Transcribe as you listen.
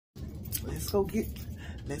Let's go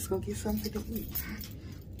get something to eat.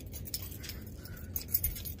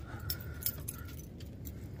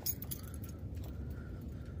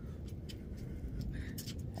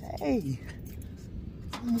 Hey,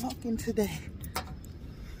 I'm walking today.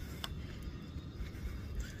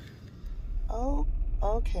 Oh,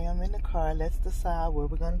 okay, I'm in the car. Let's decide where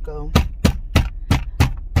we're gonna go.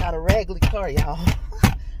 Got a raggedy car, y'all.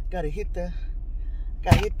 Gotta hit the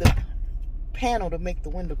panel to make the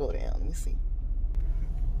window go down. Let me see.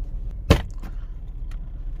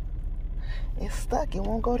 It's stuck. It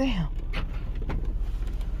won't go down.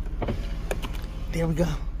 There we go.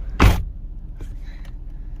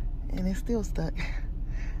 And it's still stuck.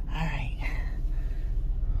 All right.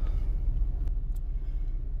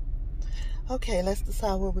 Okay, let's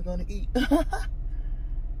decide where we're gonna eat.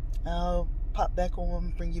 I'll pop back on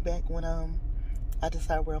and bring you back when I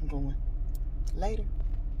decide where I'm going. Later.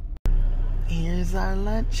 Here's our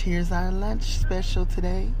lunch. Here's our lunch special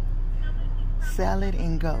today. Salad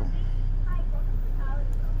and go.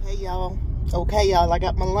 Hey y'all. Okay y'all, I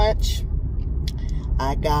got my lunch.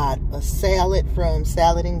 I got a salad from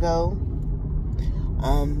Salad and Go.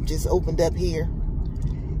 Just opened up here.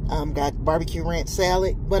 Got barbecue ranch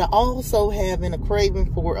salad, but I also having a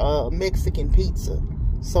craving for Mexican pizza.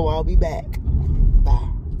 So I'll be back. Bye.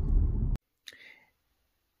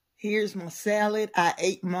 Here's my salad. I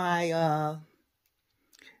ate my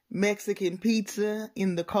Mexican pizza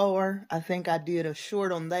in the car. I think I did a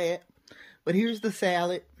short on that. But here's the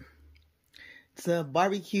salad. It's a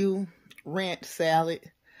barbecue ranch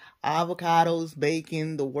salad. Avocados,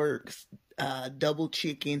 bacon, the works. Double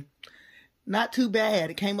chicken. Not too bad.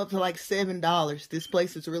 It came up to like $7. This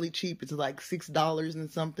place is really cheap. It's like $6 and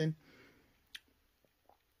something.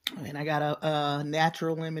 And I got a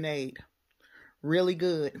natural lemonade. Really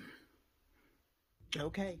good.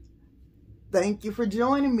 Okay. Thank you for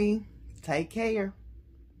joining me. Take care.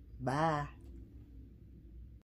 Bye.